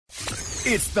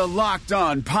It's the Locked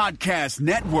On Podcast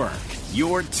Network,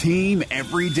 your team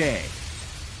every day.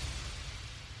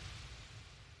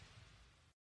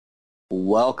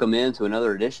 Welcome into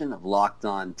another edition of Locked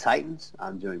On Titans.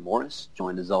 I'm Joey Morris,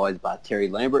 joined as always by Terry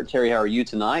Lambert. Terry, how are you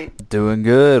tonight? Doing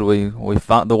good. We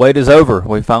found the wait is over.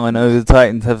 We finally know who the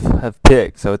Titans have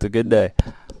picked, so it's a good day.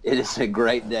 It is a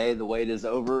great day. The wait is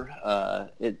over.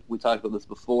 We talked about this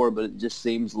before, but it just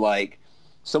seems like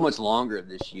so much longer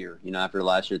this year. You know, after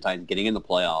last year, the Titans getting in the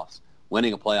playoffs,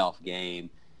 winning a playoff game,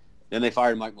 then they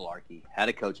fired Mike Mularkey, had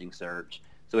a coaching search.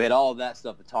 So we had all of that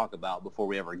stuff to talk about before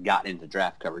we ever got into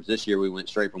draft coverage. This year we went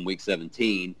straight from Week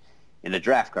 17 into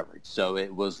draft coverage. So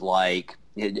it was like,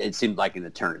 it seemed like an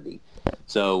eternity.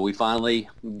 So we finally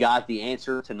got the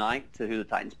answer tonight to who the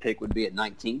Titans pick would be at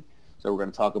 19. So we're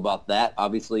going to talk about that,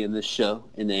 obviously, in this show,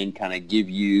 and then kind of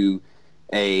give you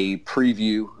a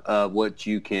preview of what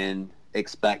you can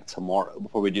expect tomorrow.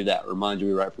 Before we do that, remind you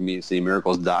we write for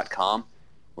MusicCityMiracles.com,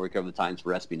 where we cover the Titans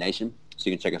for SB Nation. So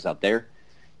you can check us out there.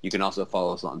 You can also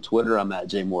follow us on Twitter. I'm at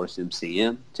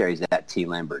JMorrisMCM. Terry's at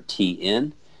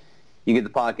TLambertTN. You can get the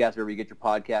podcast wherever you get your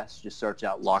podcasts. Just search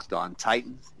out Locked On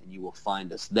Titans, and you will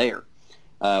find us there.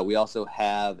 We also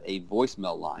have a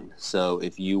voicemail line. So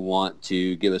if you want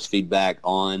to give us feedback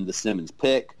on the Simmons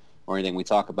pick or anything we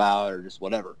talk about or just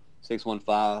whatever,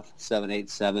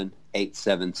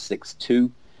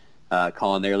 615-787-8762.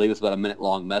 Call in there. Leave us about a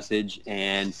minute-long message,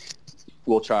 and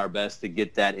we'll try our best to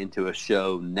get that into a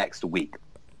show next week.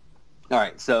 All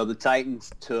right, so the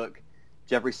Titans took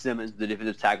Jeffery Simmons, the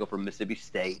defensive tackle from Mississippi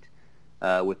State,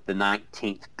 with the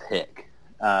 19th pick.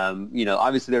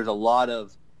 Obviously there's a lot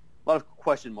of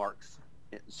question marks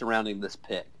surrounding this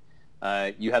pick.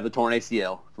 You have the torn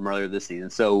ACL from earlier this season,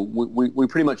 so we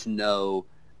pretty much know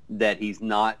that he's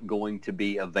not going to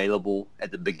be available at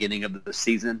the beginning of the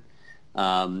season.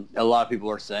 A lot of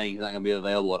people are saying he's not going to be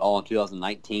available at all in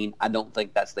 2019. I don't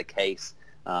think that's the case.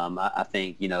 I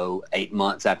think, 8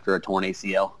 months after a torn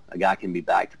ACL, a guy can be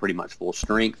back to pretty much full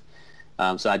strength.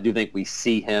 So I do think we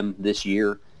see him this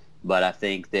year, but I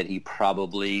think that he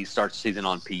probably starts the season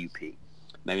on PUP.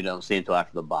 Maybe don't see him until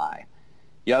after the bye.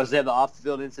 You obviously have the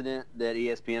off-the-field incident that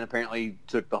ESPN apparently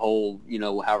took the whole,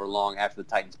 however long after the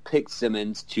Titans picked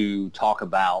Simmons to talk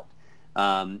about.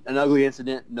 An ugly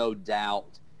incident, no doubt,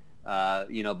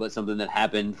 but something that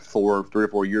happened 3 or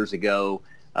 4 years ago.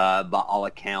 By all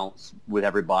accounts, with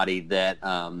everybody that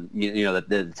that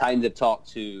the Titans have talked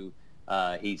to,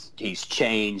 he's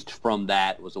changed from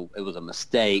that. It was a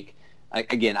mistake. I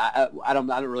don't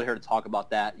really here to talk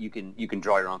about that. You can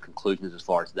draw your own conclusions as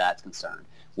far as that's concerned.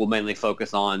 We'll mainly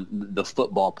focus on the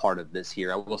football part of this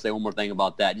here. I will say one more thing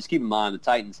about that. Just keep in mind the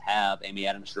Titans have Amy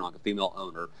Adams-Strunk, a female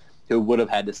owner, who would have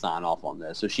had to sign off on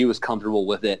this, so she was comfortable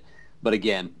with it. But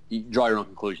again, you draw your own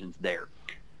conclusions there.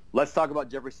 Let's talk about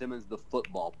Jeffery Simmons, the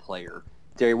football player.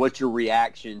 Terry, what's your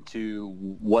reaction to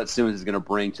what Simmons is going to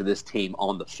bring to this team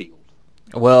on the field?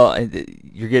 Well,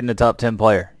 you're getting a top 10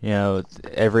 player.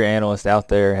 Every analyst out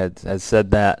there has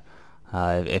said that.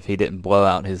 If he didn't blow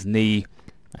out his knee,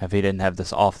 if he didn't have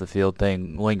this off-the-field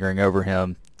thing lingering over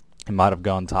him, he might have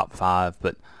gone top 5.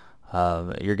 But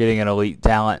you're getting an elite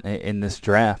talent in this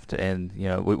draft, and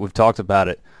we've talked about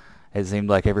it. It seemed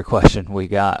like every question we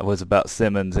got was about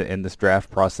Simmons in this draft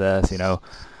process,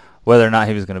 whether or not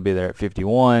he was going to be there at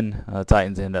 51.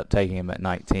 Titans ended up taking him at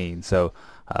 19. So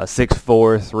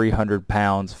 6'4", 300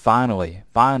 pounds, finally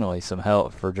some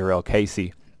help for Jarrell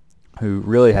Casey, who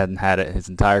really hadn't had it his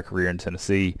entire career in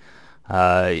Tennessee.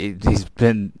 He's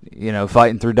been,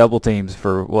 fighting through double teams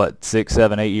for, 6,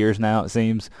 7, 8 years now, it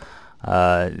seems.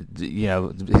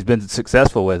 He's been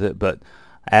successful with it, but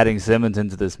adding Simmons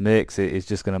into this mix is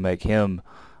just going to make him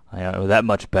that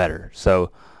much better.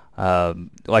 So,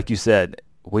 like you said,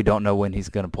 we don't know when he's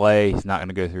going to play. He's not going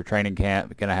to go through training camp.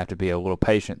 We're going to have to be a little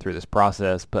patient through this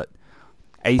process. But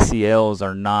ACLs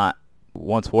are not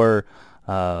once were.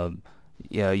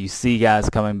 You see guys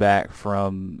coming back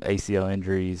from ACL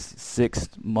injuries 6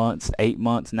 months, 8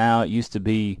 months now. It used to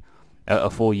be a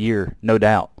full year, no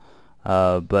doubt.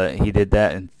 But he did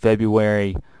that in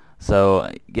February. So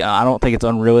I don't think it's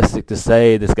unrealistic to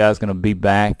say this guy's going to be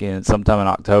back in sometime in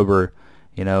October,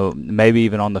 maybe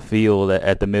even on the field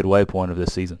at the midway point of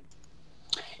this season.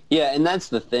 Yeah, and that's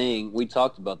the thing. We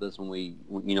talked about this when we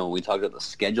talked about the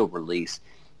schedule release.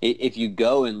 If you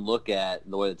go and look at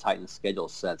the way the Titans' schedule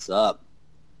sets up,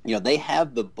 they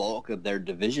have the bulk of their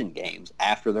division games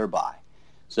after their bye.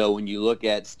 So when you look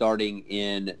at starting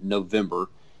in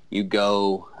November, you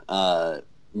go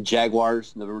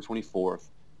Jaguars November 24th,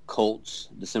 Colts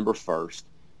December 1st,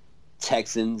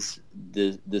 Texans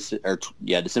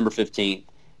December 15th,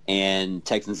 and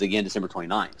Texans again December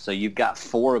 29th. So you've got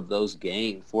four of those of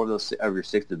your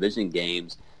 6 division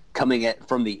games coming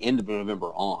from the end of November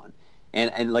on.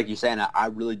 And like you're saying, I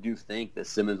really do think that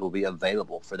Simmons will be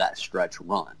available for that stretch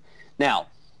run. Now,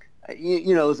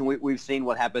 listen, we've seen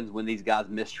what happens when these guys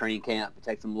miss training camp. It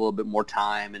takes them a little bit more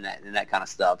time and that kind of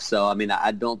stuff. So, I mean,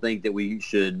 I don't think that we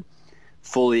should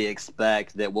fully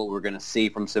expect that what we're going to see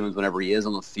from Simmons whenever he is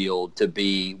on the field to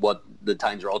be what the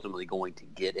Titans are ultimately going to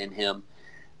get in him.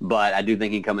 But I do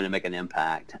think he can come in and make an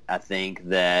impact. I think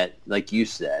that, like you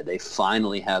said, they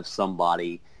finally have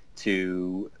somebody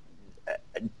to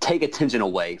take attention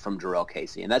away from Jarrell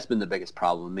Casey, and that's been the biggest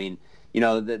problem. I mean,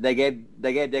 they gave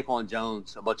Daquan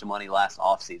Jones a bunch of money last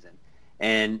offseason,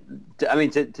 and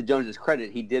to Jones's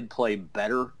credit, he did play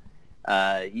better.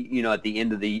 At the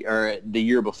end of the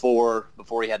year before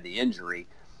he had the injury,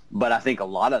 but I think a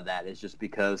lot of that is just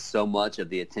because so much of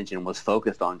the attention was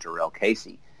focused on Jarrell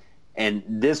Casey, and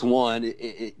this one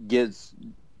it gives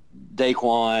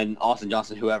Daquan, Austin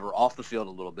Johnson, whoever, off the field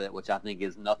a little bit, which I think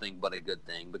is nothing but a good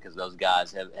thing because those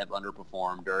guys have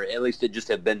underperformed, or at least it just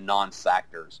have been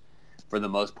non-factors for the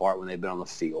most part when they've been on the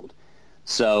field.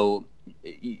 So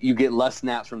you get less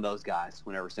snaps from those guys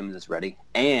whenever Simmons is ready,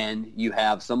 and you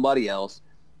have somebody else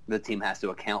the team has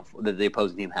to account for, that the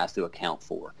opposing team has to account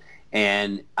for.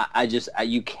 And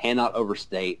you cannot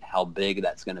overstate how big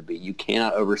that's going to be. You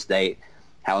cannot overstate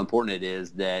how important it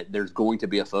is that there's going to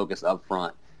be a focus up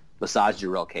front besides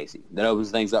Jarrell Casey. That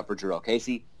opens things up for Jarrell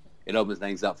Casey. It opens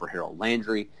things up for Harold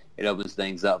Landry. It opens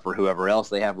things up for whoever else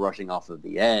they have rushing off of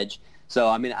the edge. So,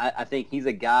 I mean, I think he's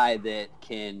a guy that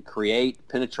can create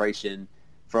penetration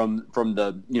from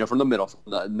the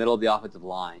middle of the offensive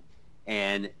line.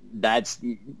 And that's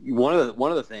one of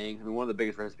the things, one of the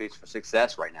biggest recipes for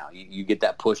success right now. You get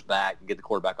that push back and get the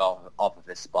quarterback off of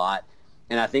his spot.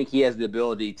 And I think he has the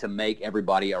ability to make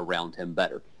everybody around him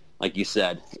better. Like you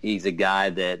said, he's a guy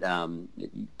that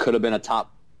could have been a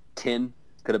top 10,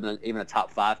 could have been even a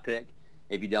top 5 pick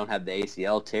if you don't have the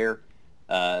ACL tear.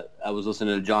 I was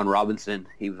listening to John Robinson.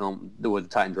 He was on with the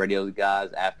Titans radio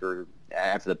guys after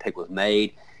the pick was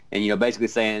made, and basically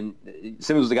saying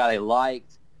Simmons was the guy they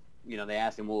liked. They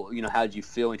asked him, well, how did you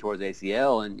feel towards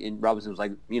ACL? And Robinson was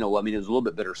like, it was a little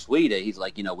bit bittersweet. He's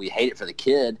like, we hate it for the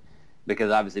kid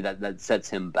because obviously that sets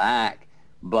him back.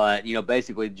 But,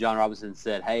 basically John Robinson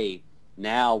said, hey,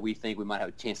 now we think we might have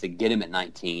a chance to get him at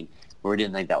 19, where we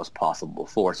didn't think that was possible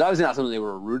before. So obviously not something they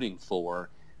were rooting for,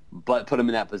 but put him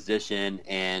in that position.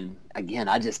 And, again,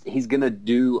 he's going to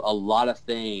do a lot of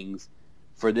things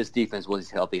for this defense when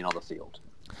he's healthy and on the field.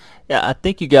 Yeah, I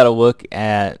think you got to look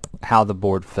at how the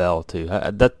board fell, too.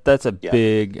 That's a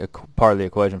big part of the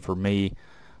equation for me.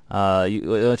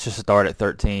 Let's just start at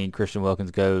 13. Christian Wilkins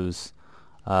goes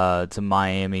to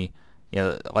Miami.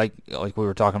 Like we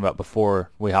were talking about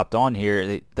before we hopped on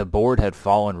here, the board had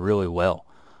fallen really well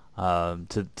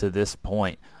to this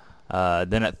point.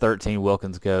 Then at 13,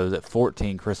 Wilkins goes. At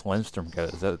 14, Chris Lindstrom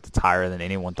goes. That's higher than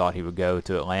anyone thought he would go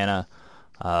to Atlanta.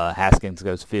 Haskins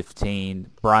goes 15.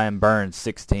 Brian Burns,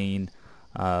 16.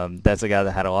 That's a guy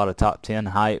that had a lot of top 10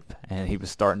 hype, and he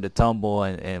was starting to tumble,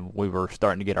 and we were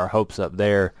starting to get our hopes up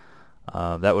there.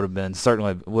 That would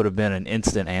have been an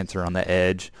instant answer on the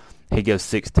edge. He goes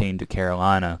 16 to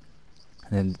Carolina.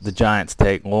 And then the Giants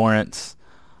take Lawrence.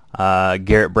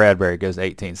 Garrett Bradbury goes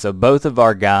 18. So both of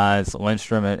our guys,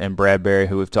 Lindstrom and Bradbury,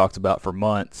 who we've talked about for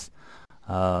months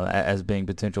as being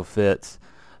potential fits,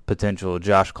 potential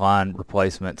Josh Klein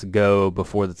replacements, go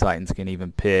before the Titans can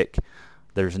even pick.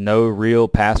 There's no real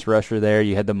pass rusher there.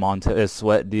 You had the Montez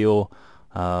Sweat deal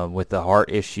with the heart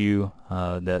issue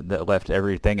that left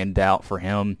everything in doubt for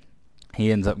him. He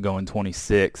ends up going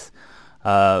 26.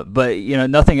 But,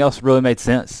 nothing else really made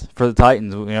sense for the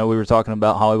Titans. We were talking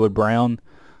about Hollywood Brown.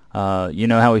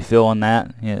 How we feel on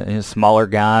that. A smaller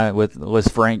guy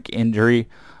with Frank injury.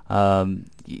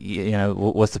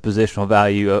 What's the positional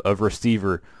value of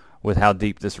receiver with how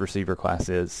deep this receiver class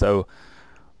is. So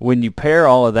when you pair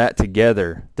all of that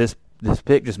together, this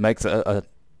pick just makes a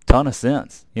ton of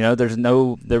sense. There was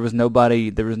no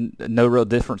real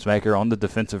difference maker on the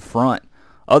defensive front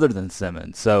other than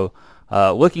Simmons. So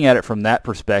looking at it from that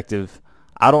perspective,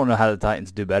 I don't know how the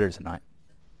Titans do better tonight.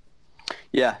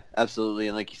 Yeah, absolutely.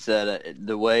 And like you said,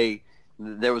 the way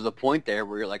there was a point there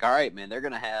where you're like, all right, man, they're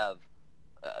going to have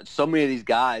so many of these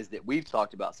guys that we've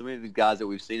talked about, so many of these guys that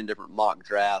we've seen in different mock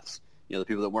drafts, the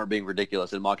people that weren't being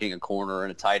ridiculous and mocking a corner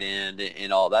and a tight end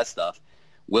and all that stuff.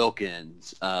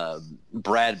 Wilkins,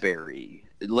 Bradbury,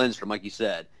 Lindstrom, like you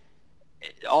said.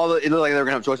 It looked like they were going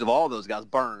to have a choice of all of those guys,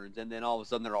 Burns, and then all of a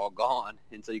sudden they're all gone.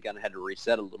 And so you kind of had to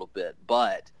reset a little bit.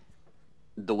 But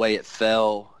the way it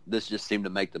fell, this just seemed to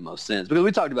make the most sense. Because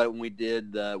we talked about it when we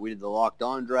did the Locked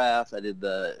On draft. I did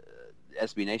the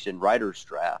SB Nation Writers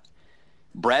draft.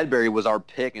 Bradbury was our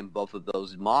pick in both of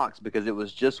those mocks because it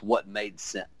was just what made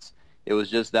sense. It was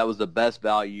just that was the best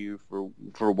value for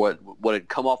what had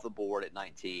come off the board at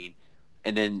 19.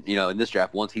 And then, in this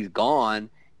draft, once he's gone,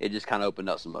 it just kind of opened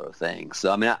up some other things.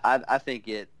 So, I mean, I think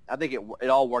it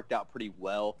all worked out pretty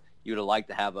well. You would have liked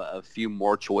to have a few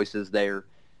more choices there.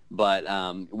 But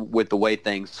with the way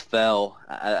things fell,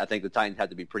 I think the Titans had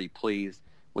to be pretty pleased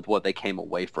with what they came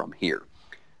away from here.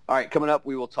 All right, coming up,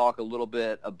 we will talk a little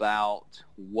bit about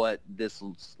what this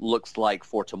looks like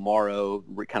for tomorrow,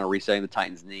 kind of resetting the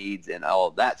Titans' needs and all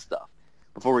of that stuff.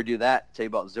 Before we do that, tell you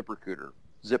about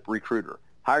ZipRecruiter.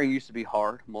 Hiring used to be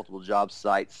hard, multiple job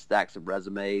sites, stacks of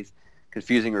resumes,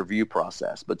 confusing review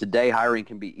process. But today, hiring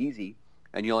can be easy,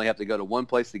 and you only have to go to one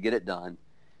place to get it done.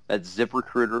 That's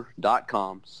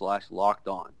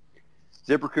ZipRecruiter.com/lockedon.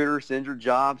 ZipRecruiter sends your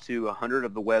job to 100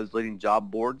 of the web's leading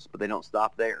job boards, but they don't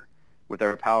stop there. With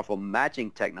their powerful matching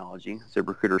technology,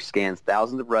 ZipRecruiter scans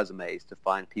thousands of resumes to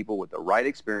find people with the right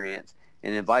experience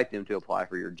and invite them to apply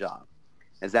for your job.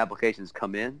 As applications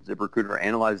come in, ZipRecruiter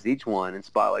analyzes each one and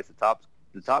spotlights the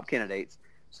top candidates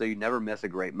so you never miss a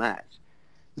great match.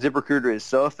 ZipRecruiter is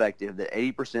so effective that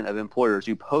 80% of employers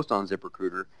who post on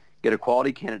ZipRecruiter get a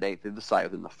quality candidate through the site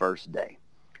within the first day.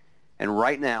 And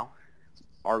right now,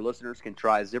 our listeners can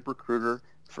try ZipRecruiter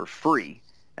for free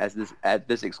at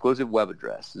this exclusive web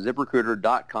address,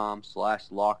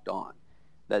 ZipRecruiter.com/lockedon.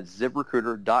 That's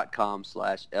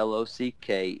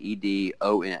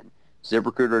ZipRecruiter.com/LOCKEDON.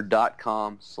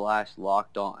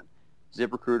 ZipRecruiter.com/lockedon.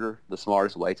 ZipRecruiter, the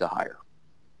smartest way to hire.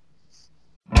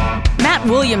 Matt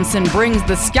Williamson brings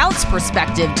the scout's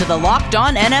perspective to the Locked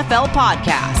On NFL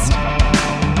podcast.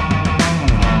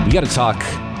 We got to talk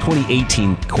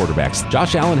 2018 quarterbacks.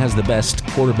 Josh Allen has the best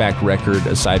quarterback record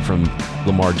aside from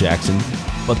Lamar Jackson,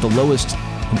 but the lowest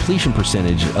completion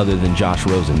percentage other than Josh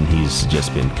Rosen. He's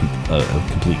just been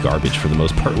complete garbage for the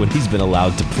most part when he's been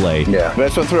allowed to play. Yeah, but I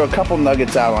just want to throw a couple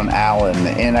nuggets out on Allen,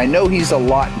 and I know he's a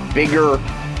lot bigger,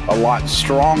 a lot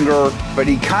stronger, but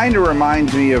he kind of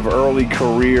reminds me of early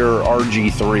career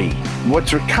RG3.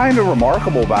 What's kind of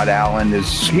remarkable about Allen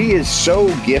is he is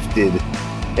so gifted,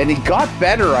 and he got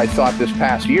better, I thought, this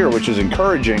past year, which is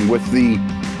encouraging with the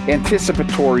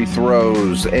anticipatory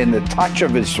throws and the touch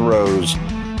of his throws.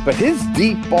 But his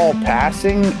deep ball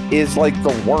passing is like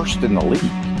the worst in the league.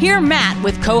 Hear Matt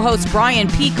with co-host Brian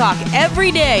Peacock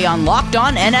every day on Locked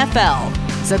On NFL.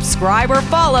 Subscribe or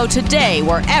follow today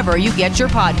wherever you get your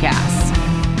podcasts.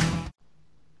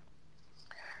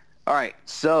 All right,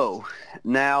 so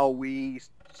now we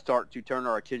start to turn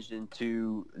our attention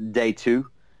to day 2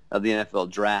 of the NFL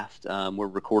draft. We're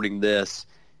recording this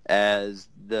as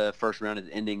the first round is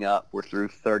ending up. We're through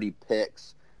 30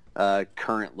 picks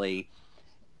currently.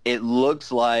 It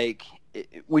looks like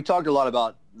we talked a lot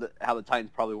about how the Titans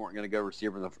probably weren't going to go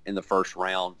receiver in the first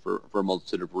round for a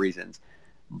multitude of reasons.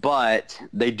 But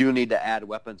they do need to add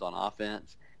weapons on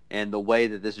offense. And the way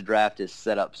that this draft is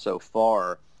set up so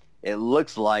far, it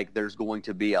looks like there's going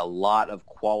to be a lot of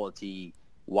quality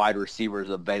wide receivers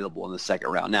available in the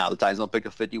second round. Now, the Titans don't pick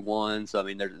a 51, so I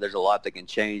mean, there's a lot that can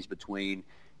change between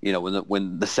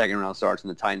when the second round starts and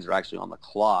the Titans are actually on the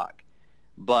clock.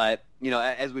 But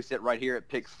as we sit right here at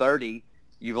pick 30,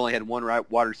 you've only had one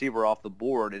wide receiver off the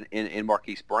board in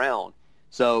Marquise Brown.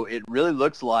 So it really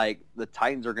looks like the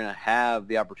Titans are going to have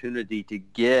the opportunity to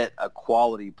get a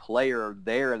quality player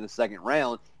there in the second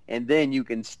round, and then you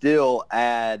can still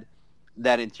add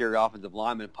that interior offensive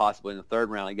lineman possibly in the third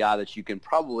round, a guy that you can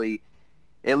probably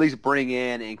at least bring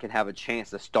in and can have a chance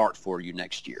to start for you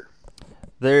next year.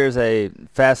 There's a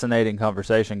fascinating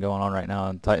conversation going on right now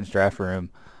in the Titans draft room.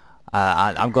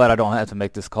 I'm glad I don't have to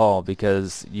make this call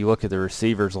because you look at the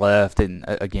receivers left, and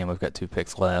again, we've got 2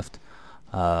 picks left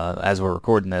as we're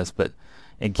recording this, but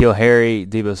N'Keal Harry,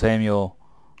 Deebo Samuel,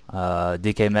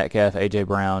 DK Metcalf, A.J.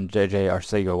 Brown, J.J.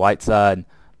 Arcega-Whiteside,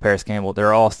 Paris Campbell,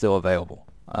 they're all still available.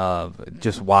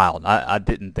 Just wild. I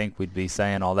didn't think we'd be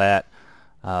saying all that.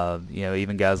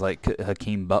 Even guys like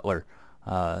Hakeem Butler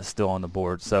still on the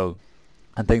board. So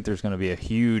I think there's going to be a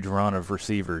huge run of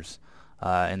receivers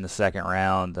in the second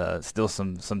round. Still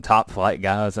some top flight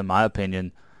guys, in my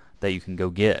opinion, that you can go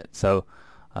get. So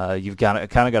you've kind of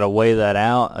got to weigh that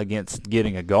out against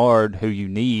getting a guard who you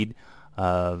need.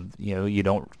 You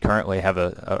don't currently have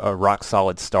a rock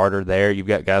solid starter there. You've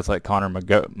got guys like Connor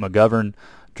McGovern,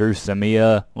 Drew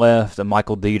Samia left, and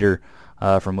Michael Dieter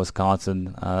from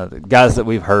Wisconsin. Guys that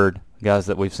we've heard, guys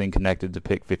that we've seen connected to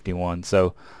pick 51.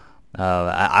 So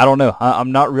I don't know.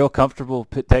 I'm not real comfortable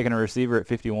taking a receiver at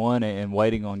 51 and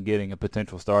waiting on getting a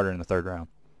potential starter in the third round.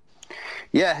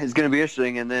 Yeah, it's going to be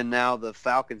interesting. And then now the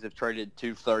Falcons have traded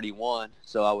 231,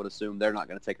 so I would assume they're not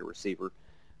going to take a receiver.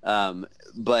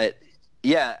 But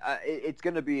yeah, it's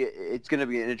going to be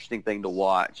an interesting thing to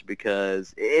watch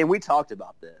because, and we talked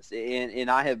about this, and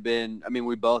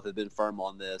we both have been firm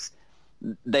on this.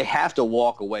 They have to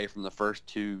walk away from the first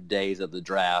 2 days of the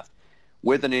draft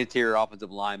with an interior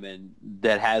offensive lineman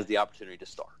that has the opportunity to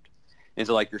start. And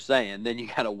so, like you're saying, then you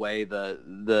got to weigh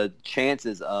the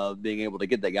chances of being able to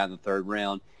get that guy in the third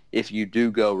round if you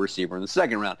do go receiver in the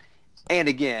second round. And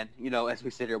again, as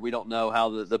we sit here, we don't know how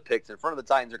the picks in front of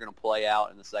the Titans are going to play out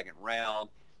in the second round.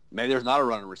 Maybe there's not a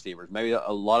run of receivers. Maybe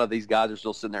a lot of these guys are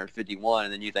still sitting there at 51,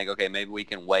 and then you think, okay, maybe we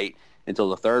can wait until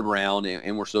the third round,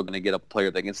 and we're still going to get a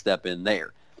player that can step in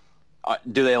there.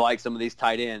 Do they like some of these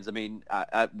tight ends? I mean,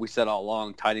 we said all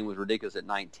along tight end was ridiculous at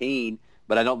 19,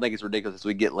 but I don't think it's ridiculous as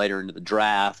we get later into the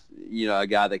draft. A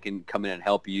guy that can come in and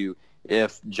help you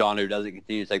if Jonnu doesn't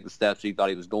continue to take the steps he thought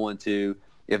he was going to,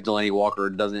 if Delaney Walker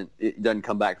doesn't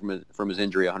come back from his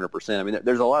injury 100%. I mean,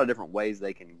 there's a lot of different ways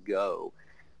they can go,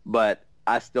 but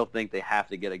I still think they have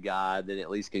to get a guy that at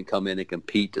least can come in and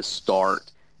compete to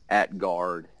start at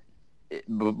guard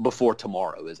before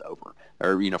tomorrow is over,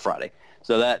 or Friday.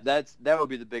 So that would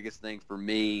be the biggest thing for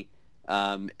me.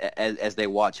 As they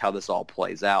watch how this all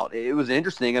plays out. It was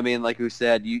interesting. I mean, like we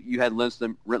said, you had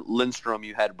Lindstrom,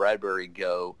 you had Bradbury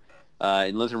go.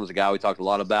 And Lindstrom was a guy we talked a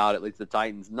lot about, at least the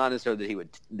Titans. Not necessarily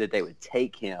that they would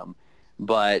take him,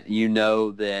 but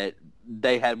that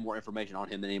they had more information on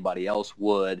him than anybody else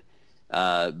would.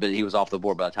 But he was off the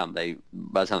board by the time they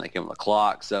came on the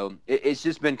clock. So it's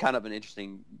just been kind of an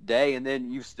interesting day. And then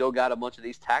you've still got a bunch of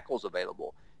these tackles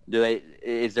available.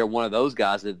 Is there one of those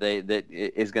guys that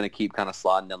is going to keep kind of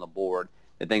sliding down the board?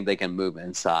 They think they can move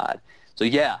inside. So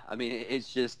yeah, I mean,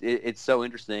 it's so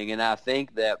interesting, and I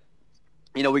think that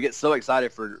we get so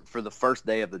excited for the first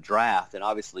day of the draft, and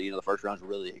obviously the first round is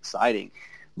really exciting.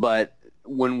 But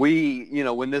when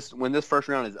when this first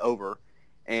round is over,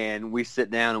 and we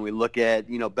sit down and we look at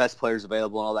best players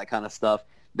available and all that kind of stuff,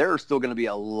 there are still going to be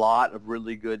a lot of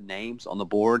really good names on the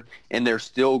board, and there's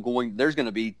going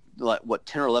to be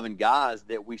 10 or 11 guys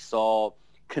that we saw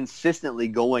consistently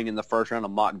going in the first round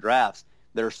of mock drafts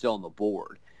that are still on the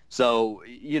board. So,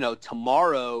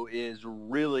 tomorrow is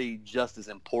really just as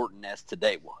important as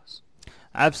today was.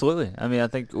 Absolutely. I mean, I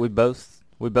think we both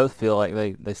feel like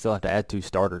they still have to add 2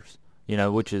 starters,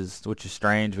 which is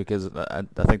strange because I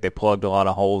think they plugged a lot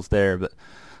of holes there, but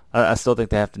I still think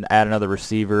they have to add another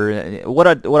receiver. What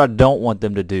I don't want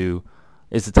them to do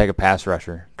is to take a pass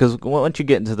rusher, because once you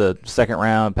get into the second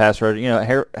round pass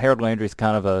rusher, Harold Landry's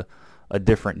kind of a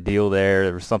different deal there.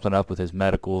 There was something up with his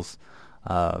medicals.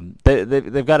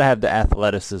 They've got to have the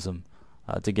athleticism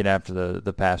to get after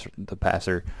the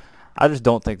passer. I just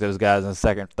don't think those guys in the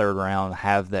second, third round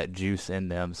have that juice in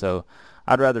them. So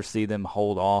I'd rather see them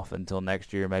hold off until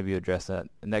next year, maybe address that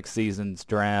next season's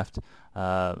draft,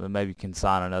 and maybe can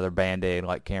sign another Band-Aid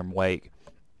like Cameron Wake.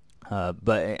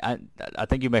 But I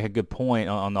think you make a good point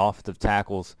on the offensive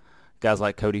tackles, guys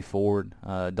like Cody Ford,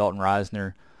 Dalton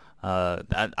Reisner.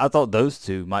 I thought those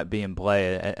two might be in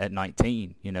play at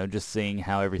 19, just seeing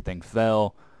how everything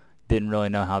fell. Didn't really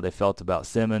know how they felt about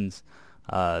Simmons.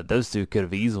 Those two could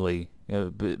have easily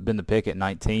been the pick at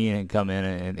 19 and come in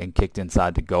and kicked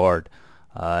inside the guard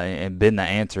and been the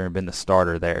answer and been the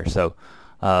starter there. So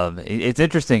it's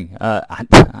interesting.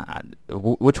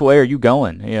 Which way are you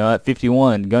going? At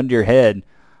 51, gun to your head,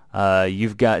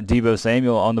 you've got Deebo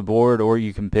Samuel on the board, or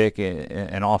you can pick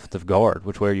an offensive guard.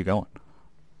 Which way are you going?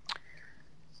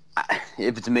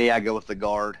 If it's me, I go with the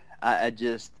guard. I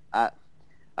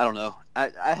don't know.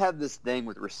 I have this thing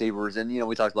with receivers, and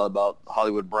we talked a lot about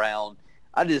Hollywood Brown.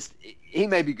 He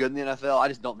may be good in the NFL. I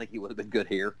just don't think he would have been good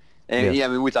here. And yeah, I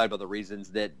mean, we talked about the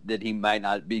reasons that he might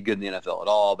not be good in the NFL at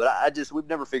all. But we've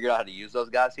never figured out how to use those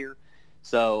guys here.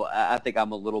 So I think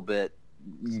I'm a little bit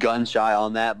gun shy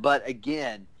on that. But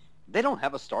again, they don't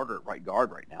have a starter at right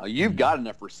guard right now. You've got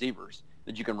enough receivers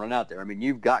that you can run out there. I mean,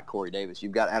 you've got Corey Davis,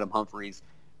 you've got Adam Humphries,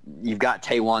 you've got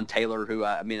Taywan Taylor, who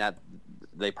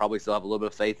they probably still have a little bit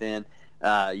of faith in.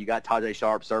 You got Tajay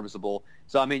Sharp, serviceable.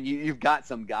 So I mean, you've got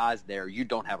some guys there. You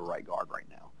don't have a right guard right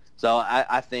now. So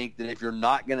I think that if you're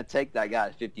not going to take that guy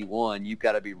at 51, you've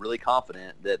got to be really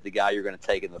confident that the guy you're going to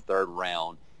take in the third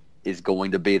round is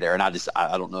going to be there. And I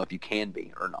don't know if you can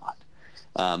be or not.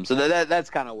 So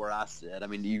that's kind of where I sit. I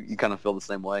mean, you kind of feel the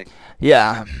same way.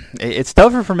 Yeah, it's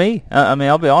tougher for me. I mean,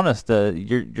 I'll be honest.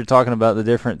 You're talking about the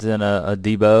difference in a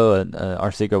Deebo, an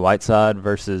Arcega Whiteside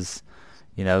versus,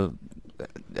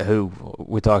 who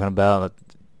we're talking about,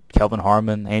 Kelvin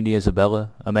Harmon, Andy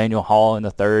Isabella, Emmanuel Hall in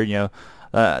the third.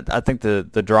 I think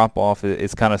the drop-off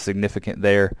is kind of significant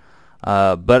there.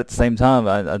 But at the same time,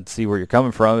 I see where you're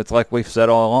coming from. It's like we've said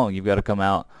all along. You've got to come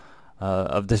out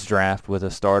of this draft with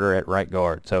a starter at right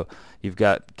guard. So you've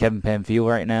got Kevin Pamphile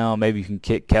right now. Maybe you can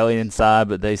kick Kelly inside,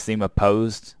 but they seem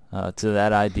opposed to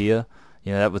that idea.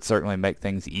 That would certainly make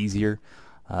things easier.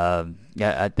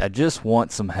 I just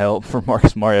want some help from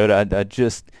Marcus Mariota.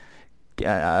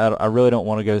 I really don't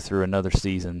want to go through another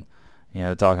season,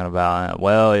 talking about,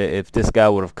 well, if this guy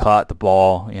would have caught the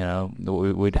ball,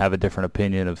 we'd have a different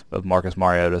opinion of Marcus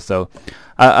Mariota. So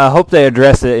I hope they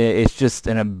address it. It's just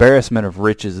an embarrassment of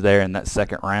riches there in that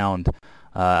second round.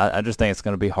 I just think it's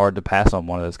going to be hard to pass on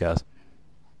one of those guys.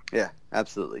 Yeah,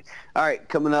 absolutely. All right,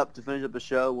 coming up to finish up the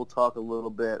show, we'll talk a little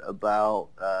bit about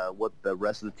what the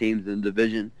rest of the teams in the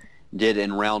division did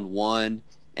in round one.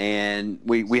 And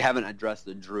we haven't addressed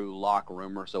the Drew Lock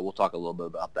rumor, so we'll talk a little bit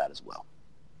about that as well.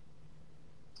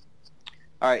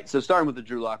 All right, so starting with the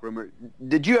Drew Lock rumor,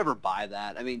 did you ever buy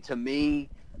that? I mean, to me,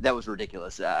 that was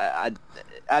ridiculous. I'm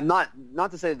not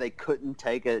to say that they couldn't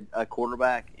take a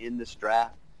quarterback in this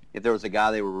draft if there was a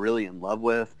guy they were really in love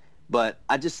with, but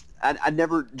I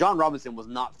never. John Robinson was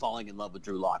not falling in love with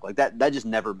Drew Lock. Like that just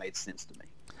never made sense to me.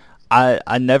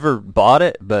 I never bought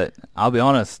it, but I'll be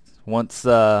honest. Once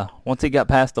he got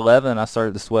past 11, I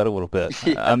started to sweat a little bit.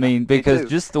 Yeah, I mean, because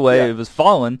just the way it was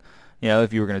falling,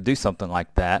 if you were going to do something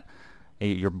like that,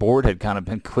 your board had kind of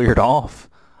been cleared off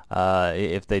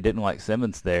if they didn't like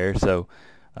Simmons there. So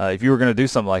if you were going to do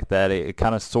something like that, it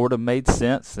kind of sort of made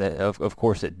sense. Of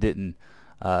course, it didn't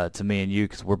to me and you,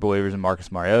 because we're believers in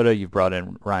Marcus Mariota. You've brought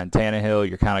in Ryan Tannehill.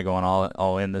 You're kind of going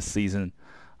all in this season.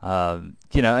 And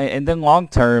then long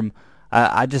term,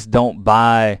 I just don't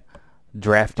buy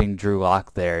drafting Drew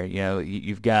Lock there.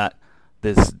 You've got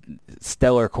this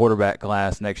stellar quarterback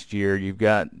class next year. You've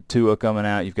got Tua coming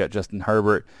out. You've got Justin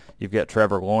Herbert. You've got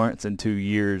Trevor Lawrence in 2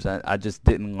 years. I just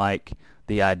didn't like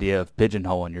the idea of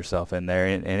pigeonholing yourself in there,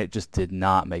 and it just did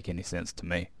not make any sense to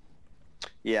me.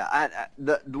 Yeah,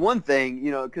 the one thing,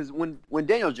 because when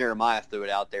Daniel Jeremiah threw it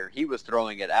out there, he was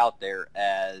throwing it out there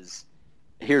as,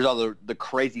 here's all the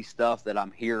crazy stuff that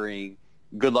I'm hearing.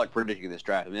 Good luck predicting this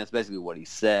draft. I mean, that's basically what he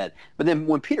said. But then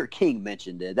when Peter King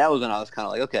mentioned it, that was when I was kind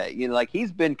of like, okay,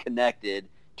 he's been connected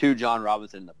to John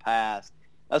Robinson in the past.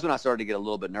 That's when I started to get a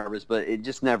little bit nervous, but it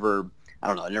just never, I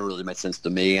don't know, it never really made sense to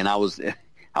me. And I was going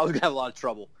to have a lot of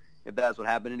trouble if that's what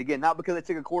happened. And again, not because they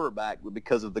took a quarterback, but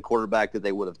because of the quarterback that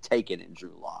they would have taken in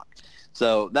Drew Lock.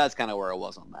 So that's kind of where I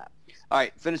was on that. All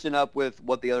right, finishing up with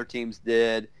what the other teams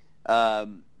did.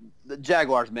 The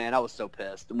Jaguars, man, I was so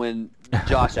pissed when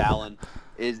Josh Allen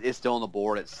is still on the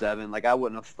board at 7. Like, I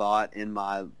wouldn't have thought in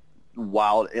my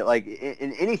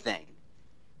in anything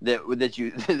that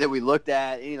we looked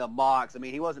at, any of the mocks. I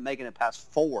mean, he wasn't making it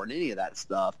past 4 in any of that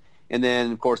stuff. And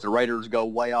then, of course, the Raiders go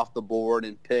way off the board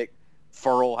and pick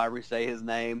Furl, however you say his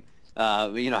name.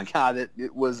 A guy that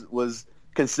was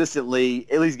consistently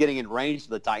at least getting in range to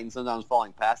the Titans, sometimes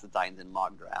falling past the Titans in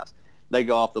mock drafts. They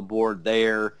go off the board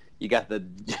there. You got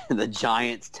the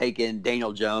Giants taking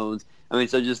Daniel Jones. I mean,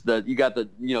 so you got the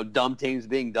dumb teams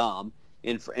being dumb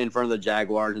in front of the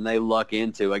Jaguars, and they luck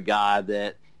into a guy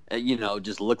that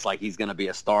just looks like he's going to be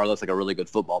a star, looks like a really good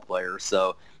football player.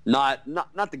 So not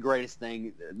the greatest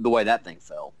thing the way that thing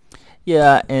fell.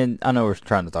 Yeah, and I know we're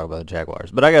trying to talk about the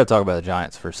Jaguars, but I got to talk about the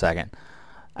Giants for a second.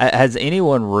 Has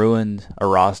anyone ruined a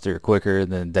roster quicker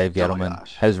than Dave Gettleman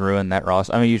has ruined that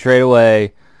roster? I mean, you trade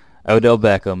away Odell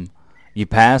Beckham. You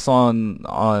pass on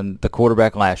the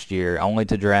quarterback last year, only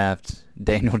to draft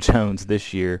Daniel Jones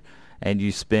this year, and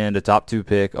you spend a top 2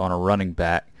 pick on a running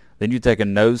back. Then you take a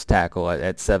nose tackle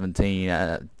at 17.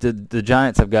 The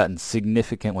Giants have gotten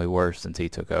significantly worse since he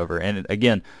took over, and it,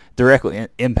 again, directly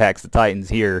impacts the Titans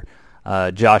here.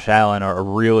 Josh Allen, a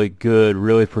really good,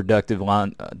 really productive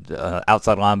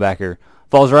outside linebacker,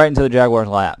 falls right into the Jaguars'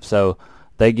 lap. So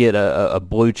they get a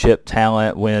blue chip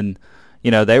talent when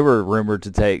they were rumored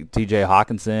to take T.J.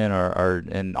 Hawkinson or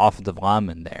an offensive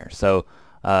lineman there. So,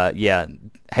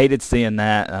 hated seeing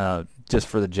that just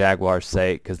for the Jaguars'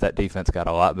 sake, because that defense got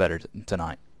a lot better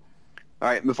tonight. All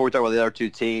right, before we talk about the other two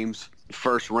teams,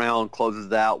 first round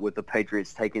closes out with the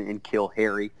Patriots taking N'Keal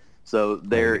Harry. So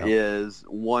there is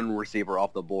one receiver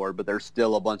off the board, but there's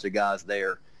still a bunch of guys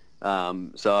there.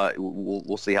 So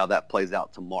we'll see how that plays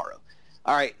out tomorrow.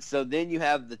 All right, so then you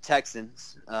have the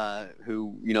Texans,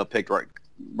 who picked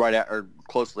right at, or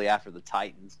closely after the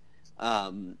Titans,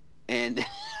 and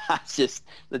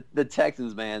the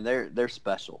Texans, man, they're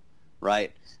special,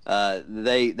 right?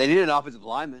 They needed an offensive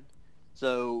lineman,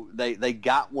 so they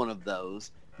got one of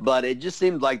those. but it just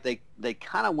seemed like they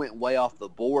kind of went way off the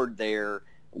board there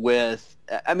with,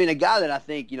 I mean, a guy that I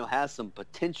think, has some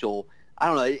potential. I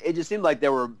don't know. It just seemed like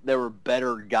there were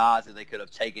better guys that they could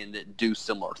have taken that do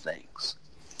similar things.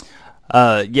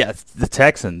 The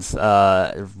Texans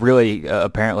really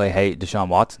apparently hate Deshaun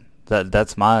Watson.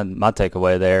 That's my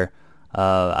takeaway there.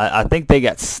 I think they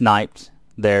got sniped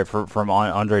there from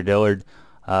Andre Dillard.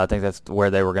 I think that's where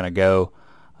they were going to go.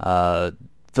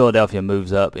 Philadelphia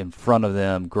moves up in front of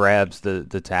them, grabs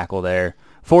the tackle there,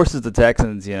 forces the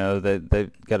Texans,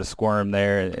 they've got to squirm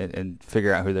there and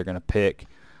figure out who they're going to pick.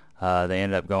 They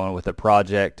ended up going with a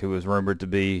project who was rumored to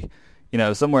be,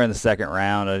 somewhere in the second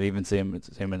round. I'd even see him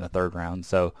in the third round.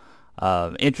 So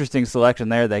interesting selection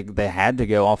there. They had to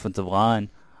go offensive line.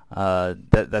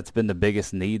 That's been the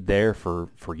biggest need there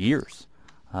for years.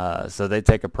 So they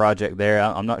take a project there.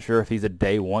 I'm not sure if he's a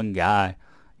day one guy.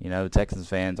 Texans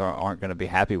fans aren't going to be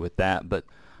happy with that. But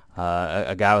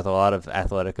a guy with a lot of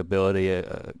athletic ability,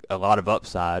 a lot of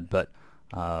upside, but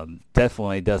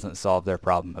definitely doesn't solve their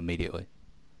problem immediately.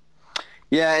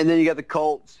 Yeah, and then you got the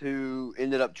Colts, who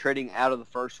ended up trading out of the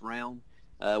first round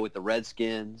with the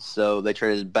Redskins. So they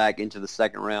traded back into the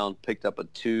second round, picked up a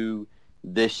 2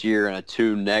 this year and a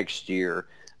 2 next year.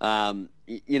 They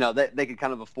could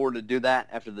kind of afford to do that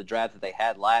after the draft that they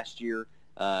had last year.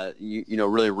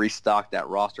 Really restock that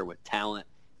roster with talent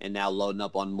and now loading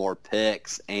up on more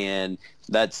picks. And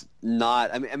that's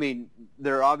not – I mean,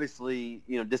 there are obviously,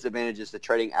 disadvantages to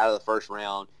trading out of the first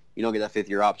round. You don't get that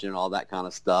fifth-year option and all that kind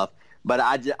of stuff. But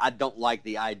I don't like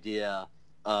the idea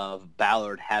of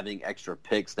Ballard having extra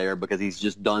picks there because he's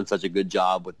just done such a good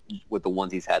job with the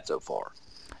ones he's had so far.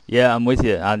 Yeah, I'm with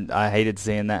you. I hated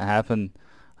seeing that happen.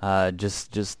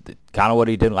 Just kind of what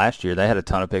he did last year. They had a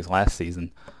ton of picks last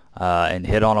season and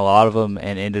hit on a lot of them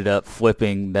and ended up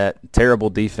flipping that terrible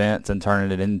defense and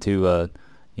turning it into a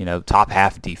top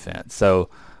half defense. So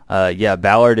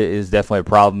Ballard is definitely a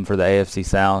problem for the AFC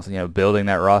South. Building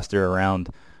that roster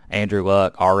around Andrew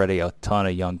Luck, already a ton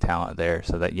of young talent there.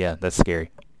 So that's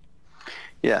scary.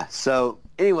 Yeah. So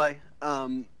anyway,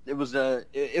 it was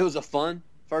a fun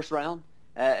first round,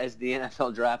 as the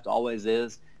NFL draft always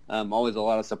is. Always a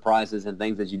lot of surprises and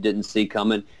things that you didn't see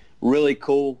coming. Really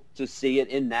cool to see it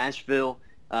in Nashville.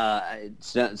 By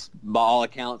all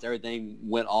accounts, everything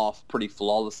went off pretty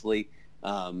flawlessly.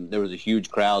 There was a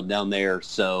huge crowd down there,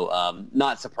 so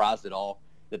not surprised at all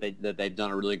that they've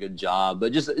done a really good job.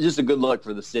 But just a good look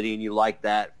for the city, and you like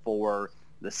that for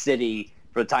the city,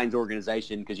 for the Titans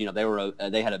organization, because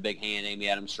they had a big hand. Amy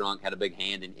Adams-Strunk had a big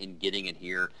hand in getting it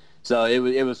here. So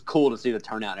it was cool to see the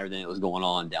turnout and everything that was going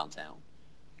on downtown.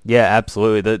 Yeah,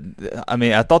 absolutely.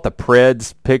 I thought the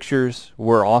Preds pictures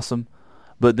were awesome,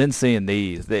 but then seeing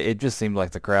these, it just seemed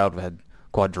like the crowd had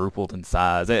quadrupled in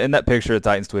size. And that picture the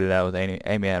Titans tweeted out with Amy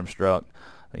Adams-Strunk,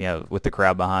 with the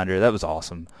crowd behind her, that was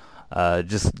awesome.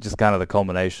 Just kind of the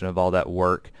culmination of all that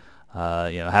work,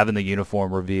 having the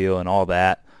uniform reveal and all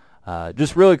that.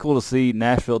 Just really cool to see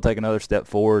Nashville take another step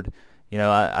forward.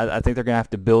 I think they're going to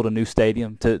have to build a new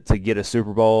stadium to get a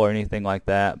Super Bowl or anything like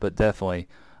that, but definitely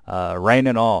rain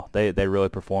and all, they really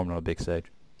performed on a big stage.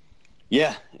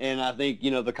 Yeah, and I think,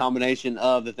 the combination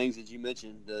of the things that you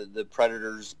mentioned, the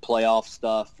Predators playoff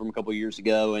stuff from a couple of years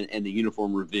ago and the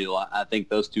uniform reveal, I think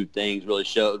those two things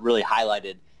really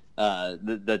highlighted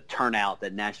the turnout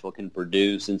that Nashville can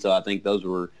produce, and so I think those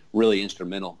were really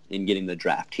instrumental in getting the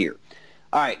draft here.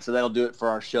 All right, so that'll do it for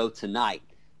our show tonight.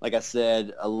 Like I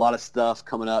said, a lot of stuff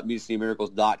coming up,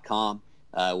 musiccitymiracles.com.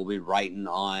 We'll be writing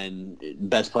on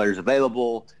best players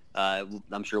available.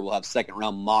 I'm sure we'll have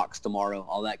second-round mocks tomorrow,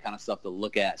 all that kind of stuff to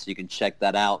look at, so you can check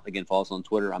that out. Again, follow us on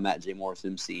Twitter. I'm at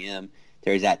JMorrisMCM.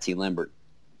 Terry's at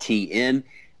TLambertTN.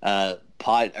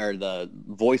 The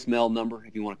voicemail number,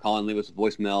 if you want to call and leave us a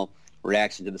voicemail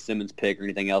reaction to the Simmons pick or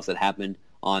anything else that happened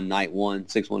on night one,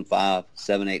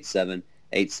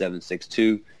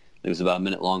 615-787-8762. It was about a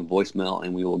minute-long voicemail,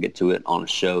 and we will get to it on a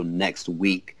show next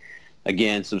week.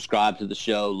 Again, subscribe to the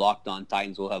show. Locked On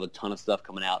Titans will have a ton of stuff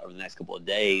coming out over the next couple of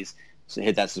days. So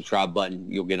hit that subscribe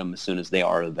button. You'll get them as soon as they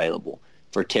are available.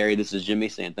 For Terry, this is Jimmy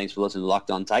saying thanks for listening to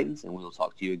Locked On Titans, and we will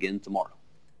talk to you again tomorrow.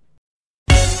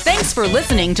 Thanks for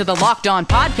listening to the Locked On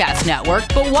Podcast Network,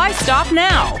 but why stop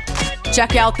now?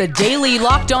 Check out the daily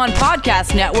Locked On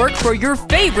Podcast Network for your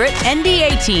favorite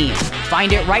NBA team.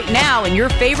 Find it right now in your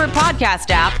favorite podcast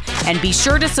app, and be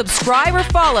sure to subscribe or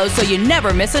follow so you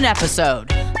never miss an episode.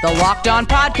 The Locked On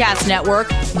Podcast Network,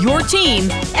 your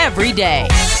team every day.